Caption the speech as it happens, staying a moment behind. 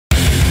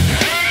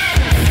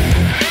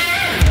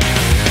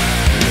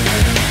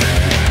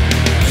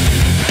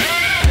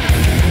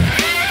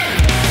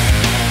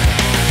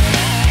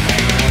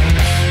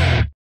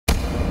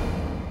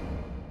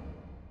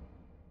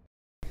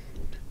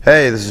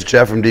Hey, this is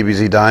Jeff from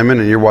DBZ Diamond,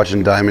 and you're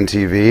watching Diamond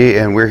TV,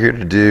 and we're here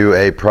to do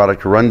a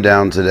product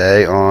rundown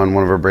today on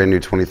one of our brand new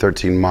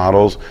 2013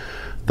 models,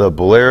 the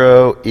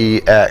Bolero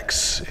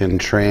EX in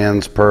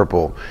trans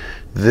purple.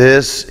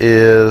 This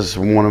is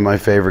one of my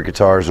favorite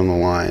guitars on the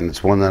line.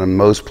 It's one that I'm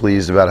most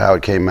pleased about how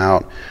it came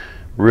out.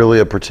 Really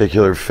a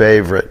particular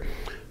favorite.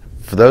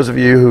 For those of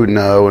you who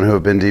know and who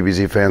have been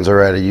DBZ fans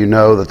already, you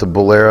know that the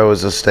Bolero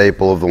is a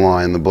staple of the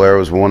line. The Bolero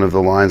is one of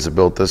the lines that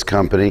built this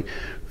company.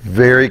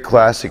 Very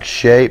classic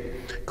shape,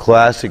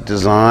 classic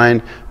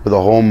design with a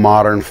whole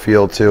modern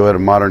feel to it, a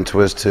modern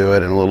twist to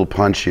it, and a little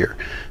punchier.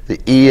 The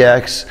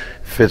EX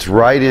fits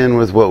right in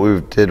with what we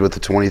did with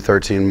the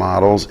 2013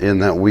 models in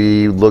that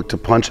we look to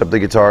punch up the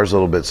guitars a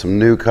little bit, some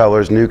new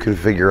colors, new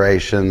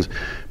configurations,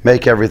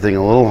 make everything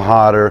a little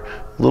hotter,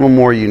 a little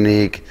more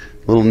unique,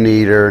 a little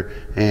neater,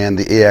 and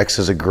the EX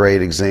is a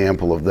great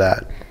example of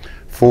that.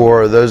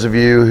 For those of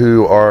you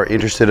who are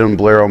interested in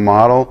Bolero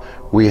model,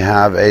 we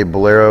have a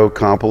Bolero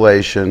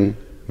compilation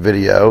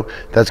video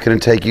that's going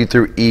to take you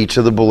through each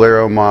of the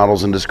Bolero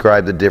models and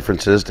describe the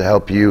differences to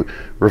help you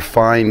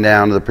refine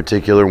down to the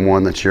particular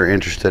one that you're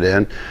interested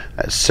in.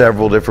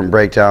 Several different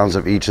breakdowns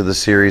of each of the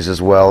series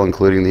as well,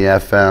 including the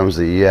FMs,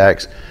 the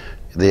EX,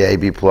 the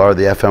AB Plus,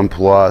 the FM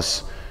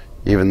Plus,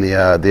 even the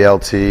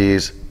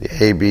LTs,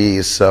 the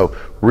ABs. So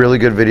really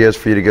good videos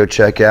for you to go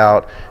check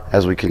out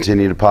as we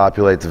continue to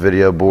populate the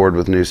video board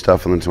with new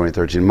stuff on the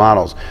 2013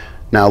 models.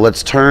 Now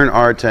let's turn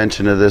our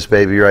attention to this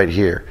baby right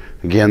here.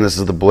 Again, this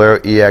is the Bolero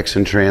EX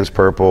in trans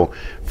purple.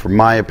 For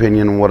my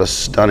opinion, what a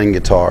stunning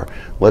guitar.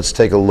 Let's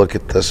take a look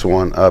at this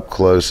one up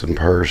close and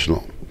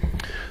personal.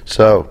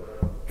 So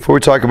before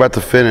we talk about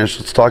the finish,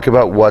 let's talk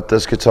about what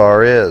this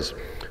guitar is.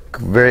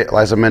 Very,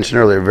 as I mentioned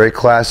earlier, very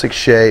classic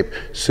shape,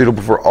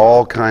 suitable for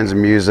all kinds of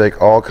music,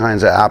 all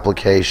kinds of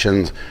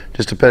applications,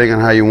 just depending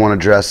on how you want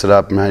to dress it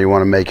up and how you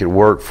want to make it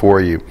work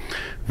for you.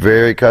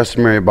 Very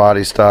customary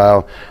body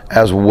style,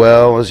 as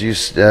well as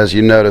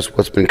you notice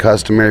what's been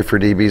customary for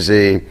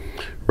DBZ.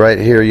 Right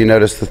here you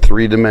notice the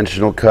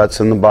three-dimensional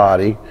cuts in the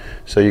body,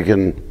 so you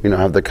can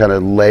have the kind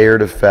of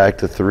layered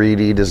effect, the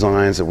 3D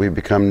designs that we've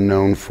become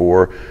known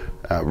for.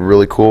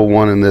 Really cool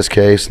one in this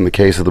case, in the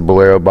case of the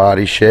Bolero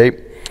body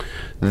shape.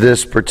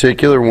 This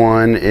particular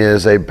one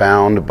is a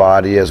bound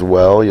body as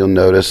well. You'll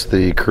notice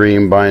the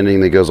cream binding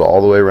that goes all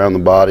the way around the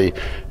body,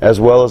 as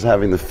well as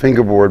having the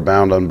fingerboard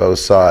bound on both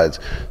sides.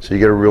 So you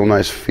get a real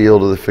nice feel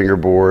to the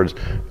fingerboards.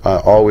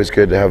 Always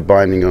good to have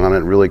binding on it,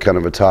 really kind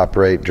of a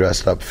top-rate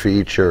dressed up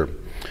feature.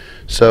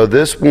 So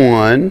this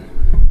one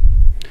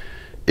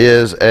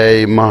is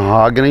a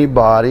mahogany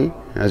body.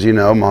 As you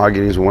know,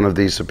 mahogany is one of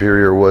the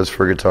superior woods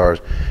for guitars.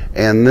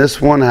 And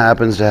this one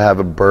happens to have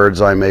a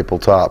bird's eye maple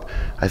top.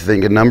 I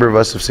think a number of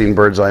us have seen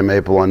bird's eye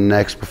maple on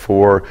necks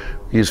before.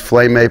 We use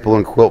flame maple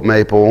and quilt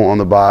maple on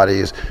the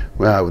bodies.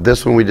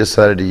 This one we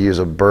decided to use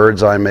a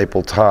bird's eye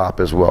maple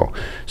top as well.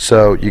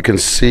 So you can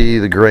see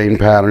the grain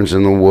patterns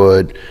in the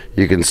wood.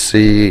 You can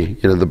see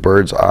the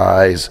bird's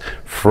eyes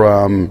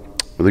from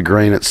the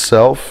grain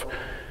itself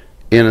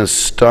in a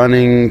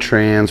stunning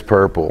trans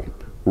purple.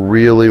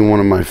 Really one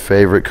of my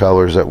favorite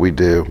colors that we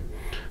do.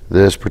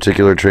 This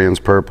particular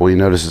trans purple, you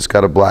notice it's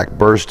got a black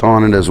burst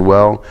on it as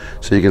well,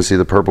 so you can see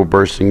the purple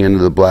bursting into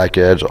the black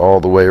edge all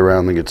the way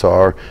around the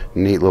guitar.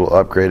 Neat little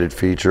upgraded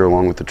feature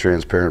along with the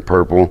transparent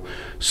purple.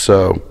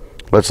 So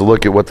let's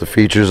look at what the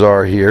features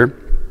are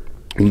here.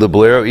 The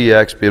Bolero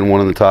EX, being one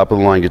of the top of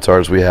the line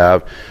guitars we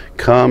have,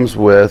 comes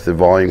with a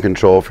volume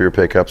control for your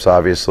pickups,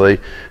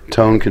 obviously,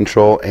 tone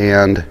control,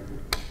 and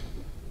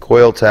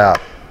coil tap.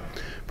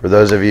 For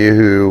those of you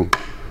who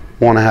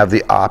want to have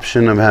the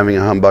option of having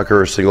a humbucker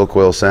or single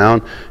coil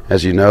sound,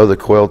 as you know, the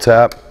coil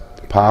tap,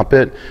 pop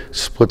it,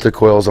 split the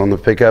coils on the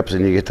pickups,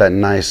 and you get that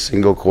nice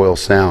single coil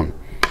sound.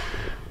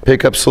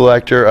 Pickup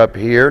selector up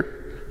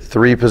here,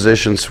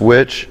 3-position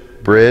switch,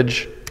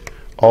 bridge,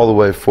 all the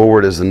way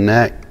forward is the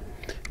neck,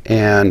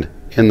 and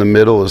in the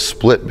middle is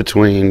split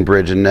between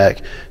bridge and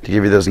neck to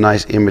give you those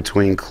nice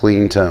in-between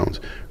clean tones.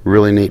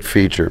 Really neat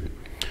feature.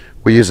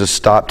 We use a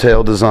stop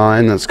tail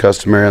design that's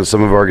customary on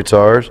some of our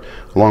guitars,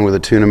 along with a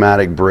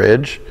tune-o-matic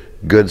bridge.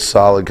 Good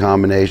solid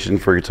combination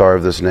for a guitar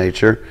of this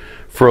nature.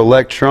 For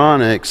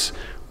electronics,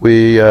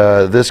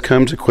 this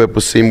comes equipped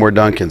with Seymour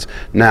Duncans.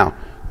 Now,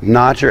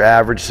 not your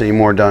average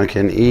Seymour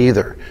Duncan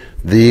either.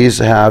 These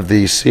have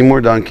the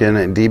Seymour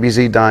Duncan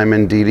DBZ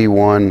Diamond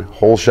DD1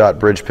 whole shot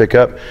bridge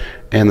pickup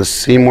and the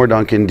Seymour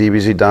Duncan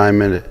DBZ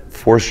Diamond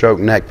 4-stroke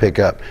neck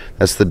pickup.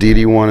 That's the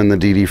DD1 and the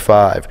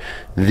DD5.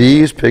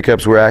 These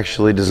pickups were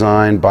actually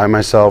designed by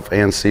myself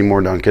and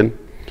Seymour Duncan.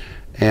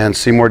 And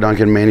Seymour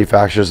Duncan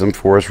manufactures them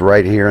for us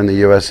right here in the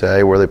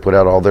USA, where they put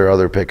out all their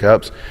other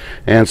pickups,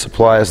 and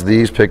supply us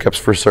these pickups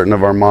for certain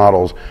of our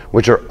models,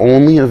 which are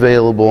only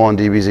available on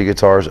DBZ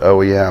Guitars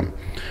OEM.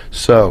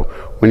 So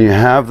when you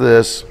have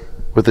this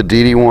with the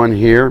DD1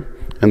 here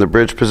in the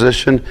bridge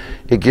position,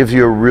 it gives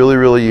you a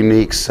really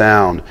unique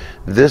sound.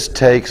 This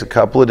takes a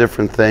couple of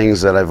different things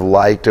that I've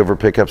liked over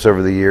pickups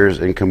over the years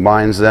and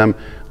combines them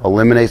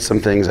eliminates some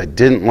things I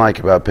didn't like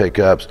about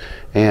pickups,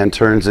 and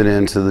turns it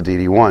into the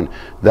DD1.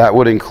 That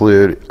would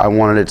include, I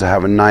wanted it to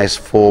have a nice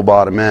full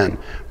bottom end,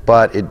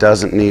 but it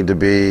doesn't need to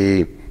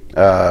be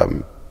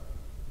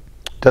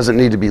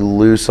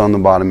loose on the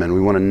bottom end.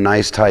 We want a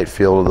nice tight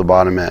feel to the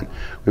bottom end.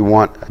 We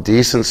want a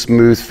decent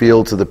smooth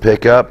feel to the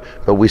pickup,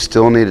 but we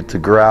still need it to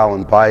growl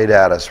and bite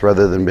at us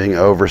rather than being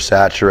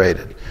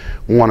oversaturated.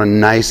 We want a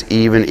nice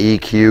even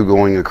EQ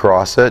going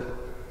across it.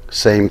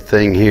 Same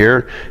thing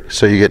here.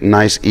 So you get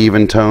nice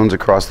even tones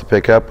across the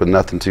pickup with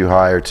nothing too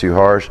high or too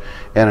harsh,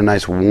 and a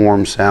nice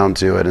warm sound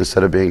to it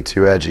instead of being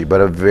too edgy,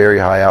 but a very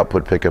high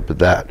output pickup at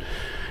that.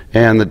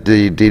 And the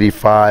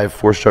DD5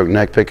 four-stroke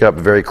neck pickup,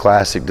 very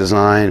classic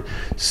design,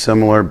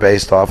 similar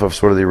based off of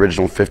sort of the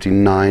original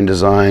 59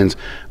 designs,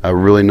 a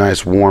really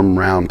nice warm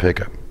round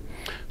pickup.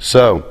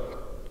 So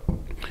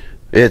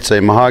it's a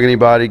mahogany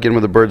body, again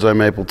with a bird's eye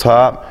maple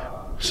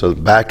top. So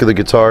the back of the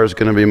guitar is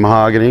going to be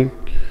mahogany.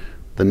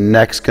 The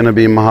neck's going to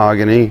be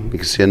mahogany. You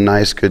can see a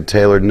nice good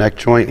tailored neck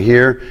joint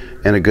here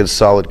and a good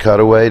solid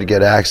cutaway to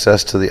get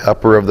access to the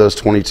upper of those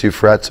 22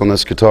 frets on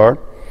this guitar.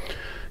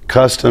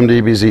 Custom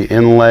DBZ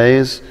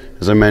inlays.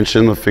 As I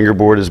mentioned, the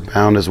fingerboard is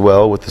bound as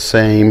well with the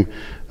same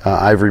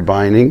ivory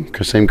binding,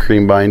 same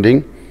cream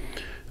binding.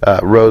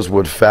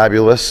 Rosewood,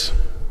 fabulous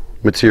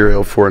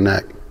material for a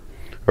neck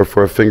or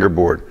for a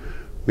fingerboard.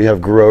 We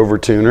have Grover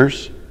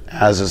tuners,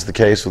 as is the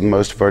case with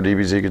most of our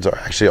DBZ guitars.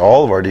 Actually,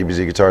 all of our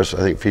DBZ guitars, I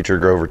think, feature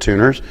Grover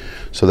tuners,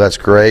 so that's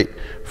great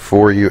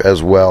for you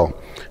as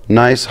well.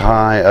 Nice,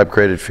 high,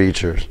 upgraded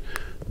features.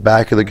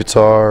 Back of the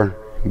guitar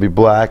will be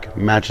black,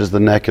 matches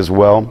the neck as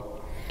well,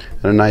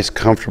 and a nice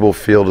comfortable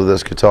feel to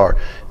this guitar.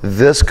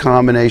 This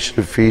combination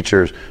of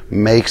features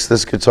makes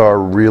this guitar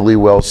really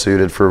well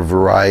suited for a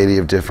variety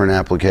of different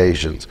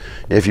applications.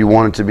 If you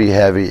want it to be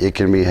heavy, it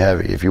can be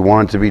heavy. If you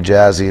want it to be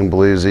jazzy and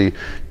bluesy,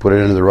 put it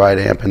into the right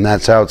amp, and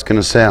that's how it's going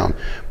to sound.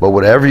 But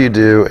whatever you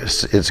do,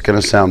 it's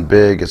going to sound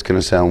big, it's going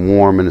to sound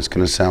warm, and it's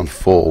going to sound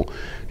full,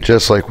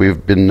 just like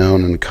we've been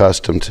known and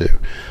accustomed to.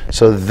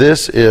 So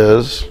this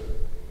is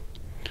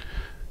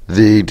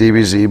the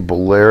DBZ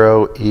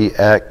Bolero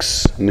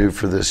EX, new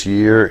for this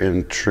year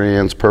in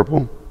trans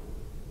purple.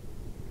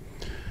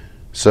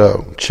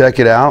 So check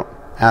it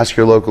out, ask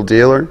your local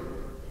dealer,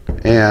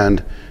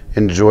 and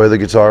enjoy the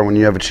guitar when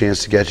you have a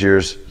chance to get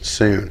yours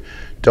soon.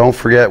 Don't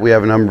forget, we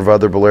have a number of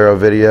other Bolero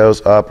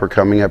videos up or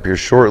coming up here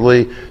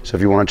shortly, so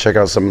if you want to check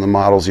out some of the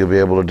models, you'll be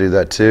able to do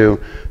that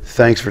too.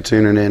 Thanks for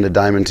tuning in to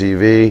Diamond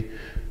TV.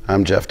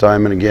 I'm Jeff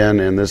Diamond again,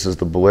 and this is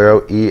the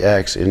Bolero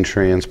EX in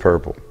trans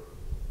purple.